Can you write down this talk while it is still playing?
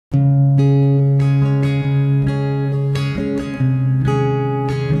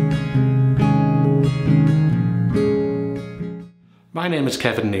My name is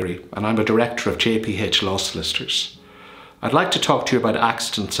Kevin Neary and I'm a Director of DNDLAW Solicitors. I'd like to talk to you about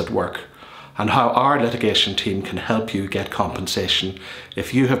accidents at work and how our litigation team can help you get compensation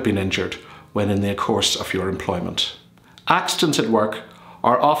if you have been injured when in the course of your employment. Accidents at work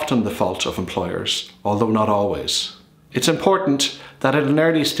are often the fault of employers, although not always. It's important that at an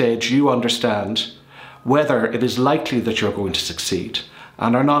early stage you understand whether it is likely that you're going to succeed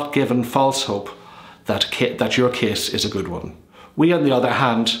and are not given false hope that your case is a good one. We, on the other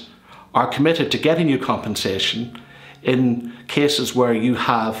hand, are committed to getting you compensation in cases where you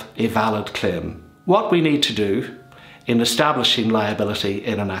have a valid claim. What we need to do in establishing liability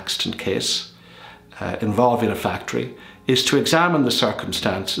in an accident case involving a factory is to examine the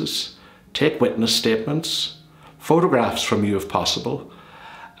circumstances, take witness statements, photographs from you if possible,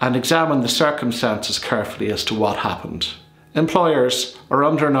 and examine the circumstances carefully as to what happened. Employers are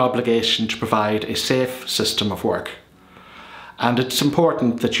under an obligation to provide a safe system of work, and it's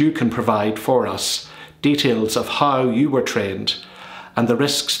important that you can provide for us details of how you were trained and the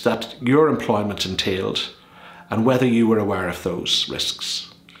risks that your employment entailed and whether you were aware of those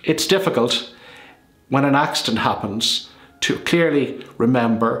risks. It's difficult when an accident happens to clearly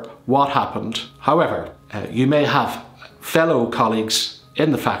remember what happened. However, you may have fellow colleagues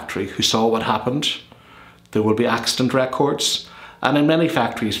in the factory who saw what happened. There will be accident records, and in many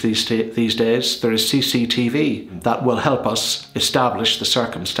factories these days there is CCTV that will help us establish the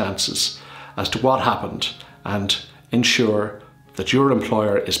circumstances as to what happened and ensure that your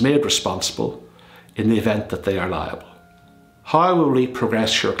employer is made responsible in the event that they are liable. How will we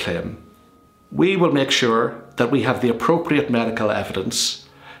progress your claim? We will make sure that we have the appropriate medical evidence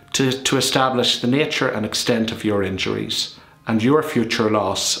to establish the nature and extent of your injuries and your future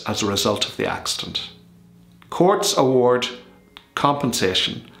loss as a result of the accident. Courts award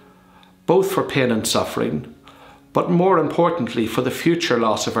compensation, both for pain and suffering, but more importantly for the future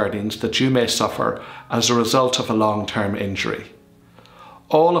loss of earnings that you may suffer as a result of a long-term injury.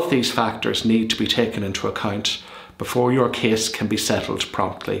 All of these factors need to be taken into account before your case can be settled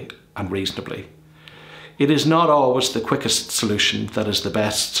promptly and reasonably. It is not always the quickest solution that is the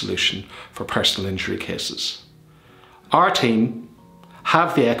best solution for personal injury cases. Our team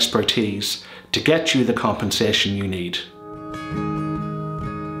have the expertise to get you the compensation you need.